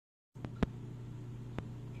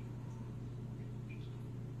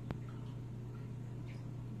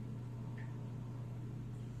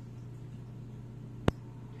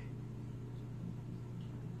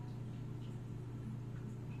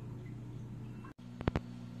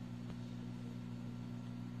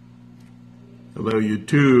Hello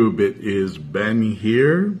YouTube, it is Ben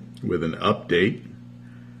here with an update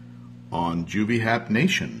on Juvie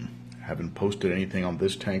Nation. Haven't posted anything on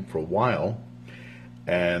this tank for a while,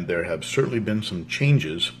 and there have certainly been some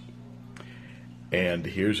changes, and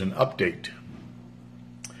here's an update.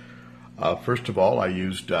 First of all, I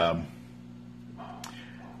used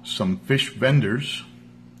some fish vendors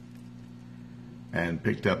and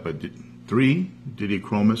picked up 3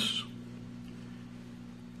 Didichromis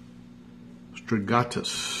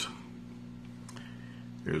strigatus.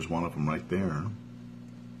 Here's one of them right there.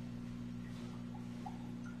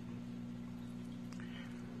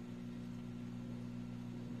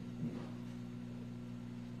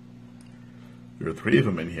 There are 3 of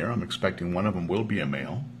them in here. I'm expecting one of them will be a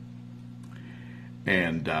male.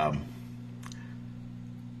 And I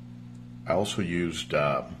also used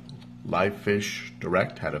Live Fish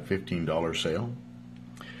Direct, had a $15 sale.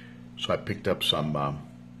 So I picked up some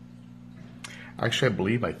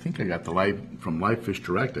actually, I think I got from Live Fish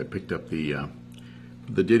Direct. I picked up the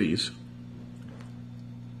ditties,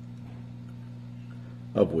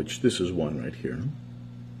 of which this is one right here.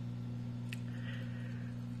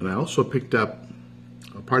 And I also picked up,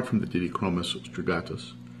 apart from the Didichromis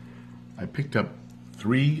strigatus, I picked up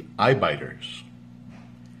 3 eye biters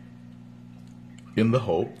in the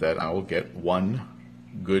hope that I will get one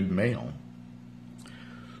good male.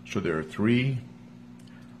 So there are 3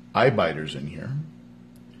 eye biters in here,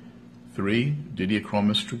 3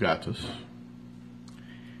 Didichromis strigatus,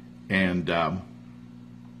 and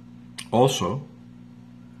also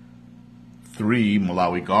 3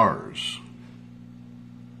 Malawi gars.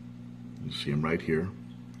 You see them right here.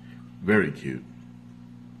 Very cute.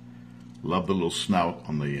 Love the little snout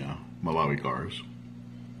on the Malawi gars.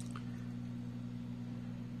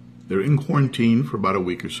 They're in quarantine for about a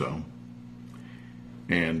week or so,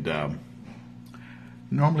 and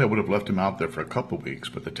normally I would have left them out there for a couple of weeks,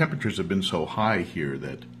 but the temperatures have been so high here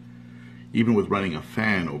that even with running a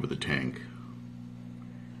fan over the tank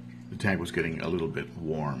was getting a little bit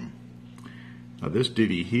warm. Now this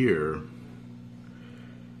Diddy here,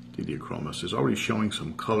 Didichromis, is already showing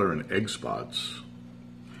some color and egg spots,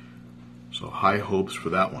 so high hopes for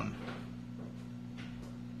that one.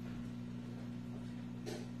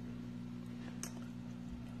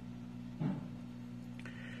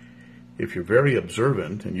 If you're very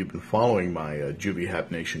observant and you've been following my Juvie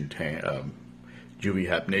Nation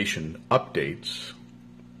updates,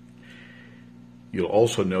 you'll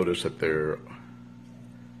also notice that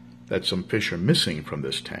some fish are missing from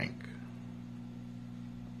this tank.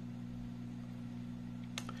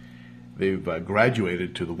 They've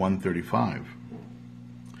graduated to the 135.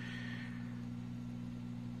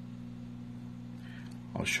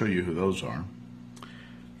 I'll show you who those are.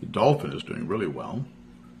 The dolphin is doing really well.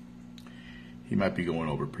 He might be going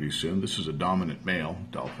over pretty soon. This is a dominant male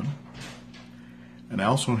dolphin. And I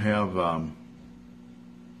also have, of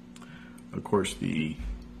course, the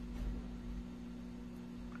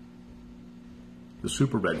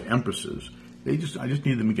super red empresses. I just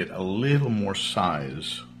need them to get a little more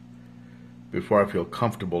size before I feel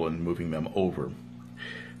comfortable in moving them over.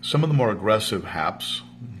 Some of the more aggressive haps,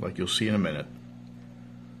 like you'll see in a minute,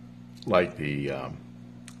 like the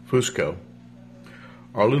Fusco,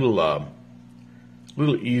 are a little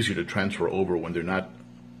easier to transfer over when they're not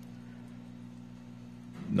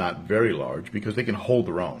very large, because they can hold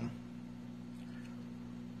their own,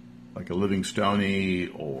 like a Livingstoni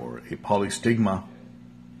or a Polystigma.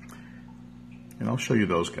 And I'll show you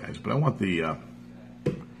those guys, but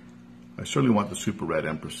I certainly want the super red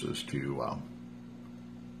empresses to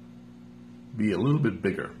be a little bit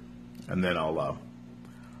bigger, and then I'll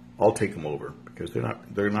take them over, because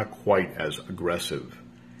they're not quite as aggressive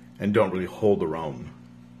and don't really hold their own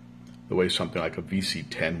the way something like a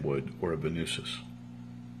VC10 would, or a Venusis.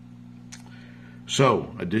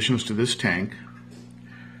 So, additions to this tank: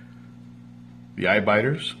 the eye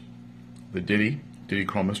biters, the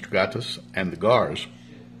Didichromis strigatus, and the gars.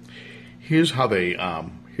 Here's how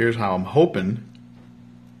I'm hoping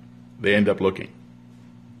they end up looking.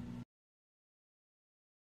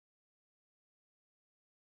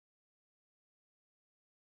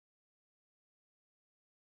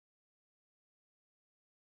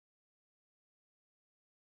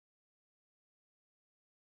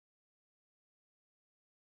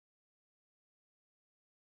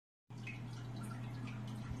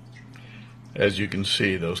 As you can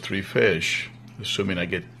see, those 3 fish, assuming I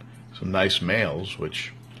get some nice males,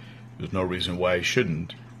 which there's no reason why I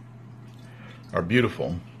shouldn't, are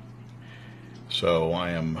beautiful. So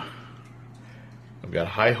I've got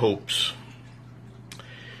high hopes.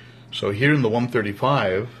 So here in the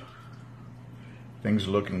 135, things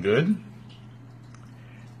are looking good.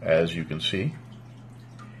 as you can see.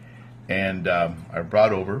 And I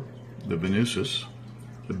brought over the Venusus,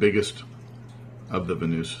 the biggest of the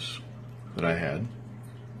Venusus that I had.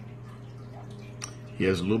 He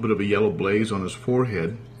has a little bit of a yellow blaze on his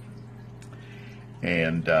forehead,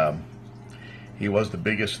 and he was the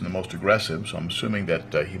biggest and the most aggressive, so I'm assuming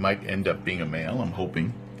that he might end up being a male. I'm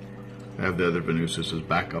hoping. I have the other Venusus as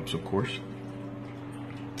backups, of course.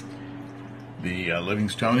 The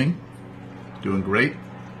Livingstoning, doing great.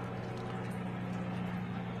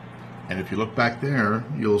 And if you look back there,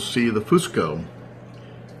 you'll see the Fusco.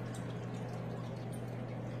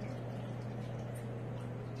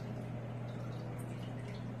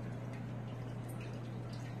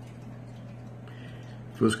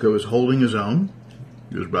 Fusco is holding his own.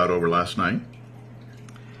 He was brought over last night.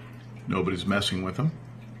 Nobody's messing with him.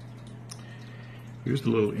 Here's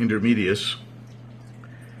the little Intermedius.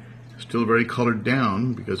 Still very colored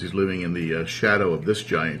down because he's living in the shadow of this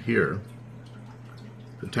giant here,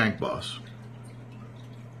 the tank boss.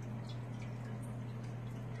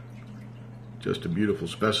 Just a beautiful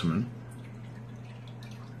specimen.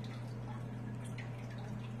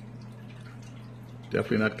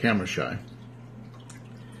 Definitely not camera shy.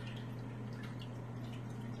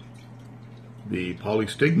 The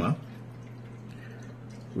Polystigma,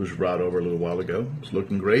 was brought over a little while ago, is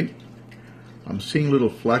looking great. I'm seeing little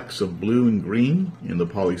flecks of blue and green in the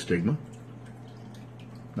Polystigma.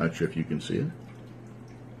 Not sure if you can see it.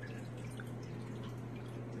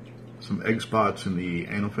 Some egg spots in the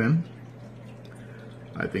anal fin.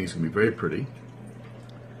 I think it's going to be very pretty.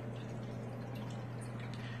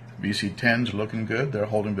 VC10s are looking good. They're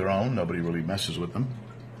holding their own. Nobody really messes with them.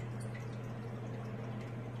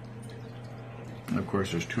 And of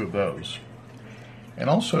course, there's two of those. And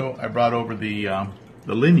also, I brought over the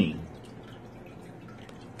Linny.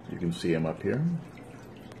 You can see him up here,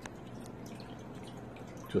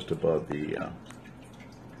 just above the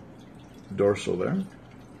dorsal there.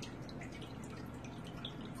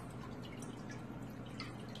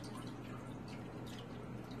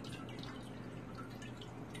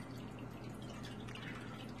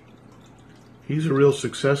 He's a real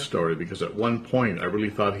success story because at one point I really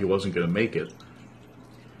thought he wasn't going to make it.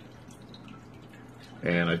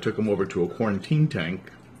 And I took him over to a quarantine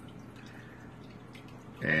tank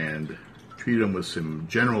and treated him with some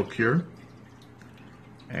general cure,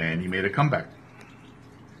 and he made a comeback.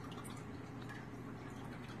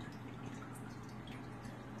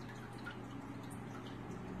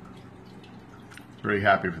 Very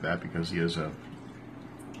happy for that because he is a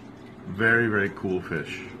very, very cool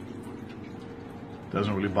fish.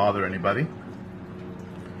 Doesn't really bother anybody.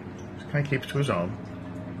 Just kind of keeps to his own.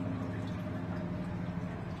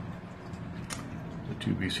 The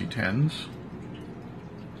two VC10s.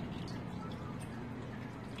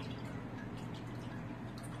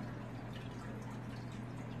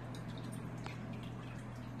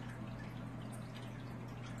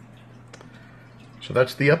 So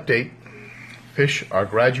that's the update. Fish are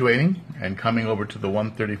graduating and coming over to the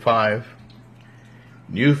 135.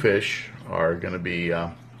 New fish are going to be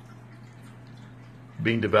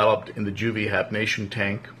being developed in the juvie hapnation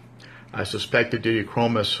tank. I suspect that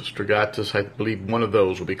Didichromis strigatus, I believe one of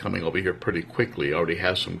those will be coming over here pretty quickly. Already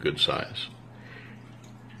has some good size.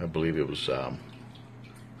 I believe it was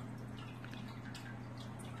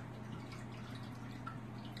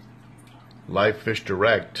Live Fish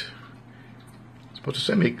Direct. Supposed to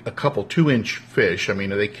send me a couple 2-inch fish. I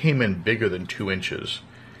mean, they came in bigger than 2 inches.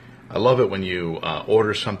 I love it when you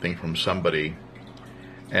order something from somebody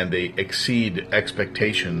and they exceed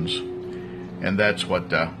expectations, and that's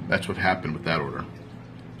what happened with that order.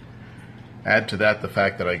 Add to that the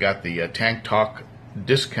fact that I got the Tank Talk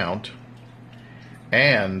discount,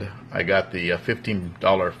 and I got the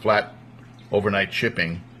 $15 flat overnight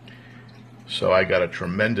shipping, so I got a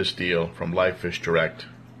tremendous deal from Live Fish Direct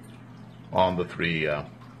on the 3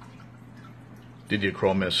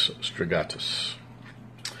 Didichromis strigatus.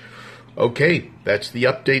 Okay, that's the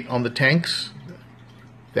update on the tanks.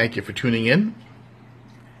 Thank you for tuning in.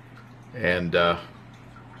 And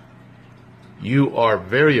you are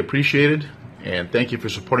very appreciated. And thank you for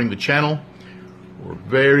supporting the channel. We're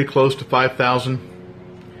very close to 5,000.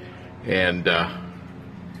 And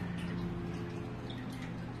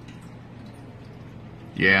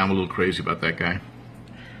yeah, I'm a little crazy about that guy.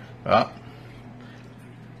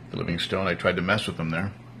 The Livingstone, I tried to mess with him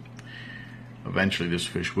there. Eventually this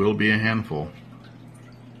fish will be a handful.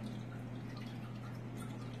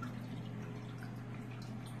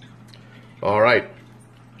 All right.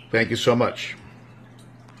 Thank you so much.